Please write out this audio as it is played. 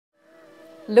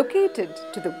Located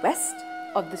to the west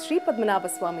of the Sree Padmanabha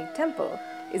Swamy Temple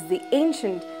is the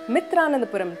ancient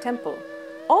Mitranandapuram Temple,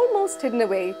 almost hidden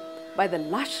away by the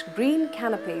lush green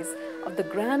canopies of the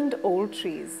grand old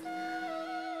trees.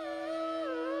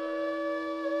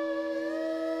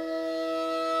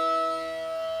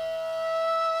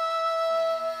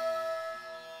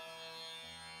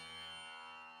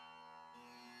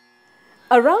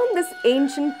 Around this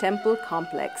ancient temple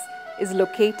complex is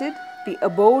located the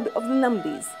abode of the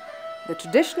Nambis, the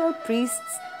traditional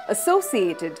priests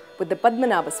associated with the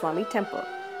Padmanabha Swamy Temple.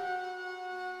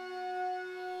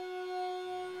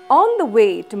 On the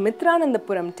way to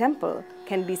Mitranandapuram Temple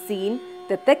can be seen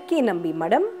the Tekke Nambi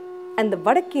Madam and the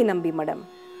Vadakke Nambi Madam,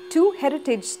 two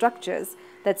heritage structures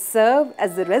that serve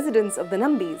as the residence of the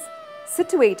Nambis,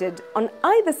 situated on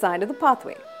either side of the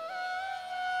pathway.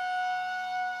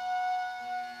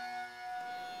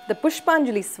 The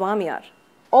Pushpanjali Swamiyar,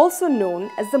 also known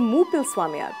as the Moopil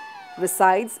Swamiyar,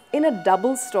 resides in a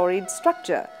double-storied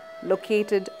structure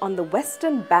located on the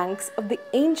western banks of the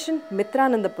ancient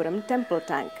Mitranandapuram temple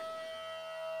tank.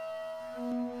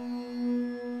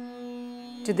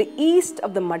 To the east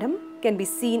of the Madam can be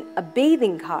seen a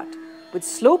bathing ghat with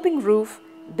sloping roof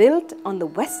built on the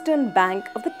western bank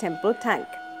of the temple tank.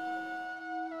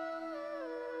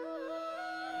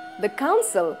 The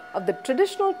council of the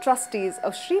traditional trustees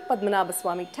of Sree Padmanabha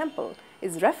Swamy Temple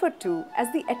is referred to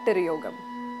as the Ettariyogam.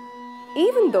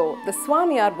 Even though the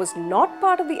Swamiyar was not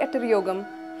part of the Ettariyogam,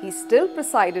 he still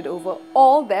presided over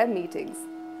all their meetings.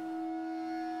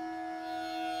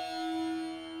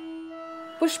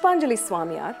 Pushpanjali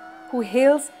Swamiyar, who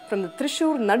hails from the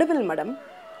Thrissur Naduvil Madam,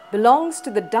 belongs to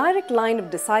the direct line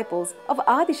of disciples of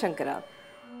Adi Shankara.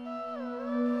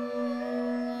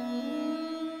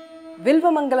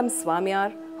 Vilvamangalam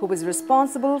Swamiyar, who was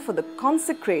responsible for the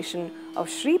consecration of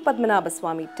Sree Padmanabha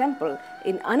Swamy Temple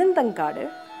in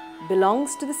Anantankade,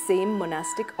 belongs to the same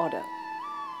monastic order.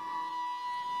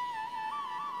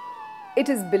 It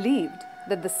is believed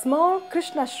that the small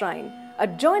Krishna shrine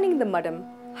adjoining the Madam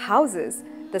houses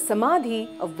the Samadhi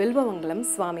of Vilvamangalam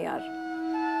Swamiyar.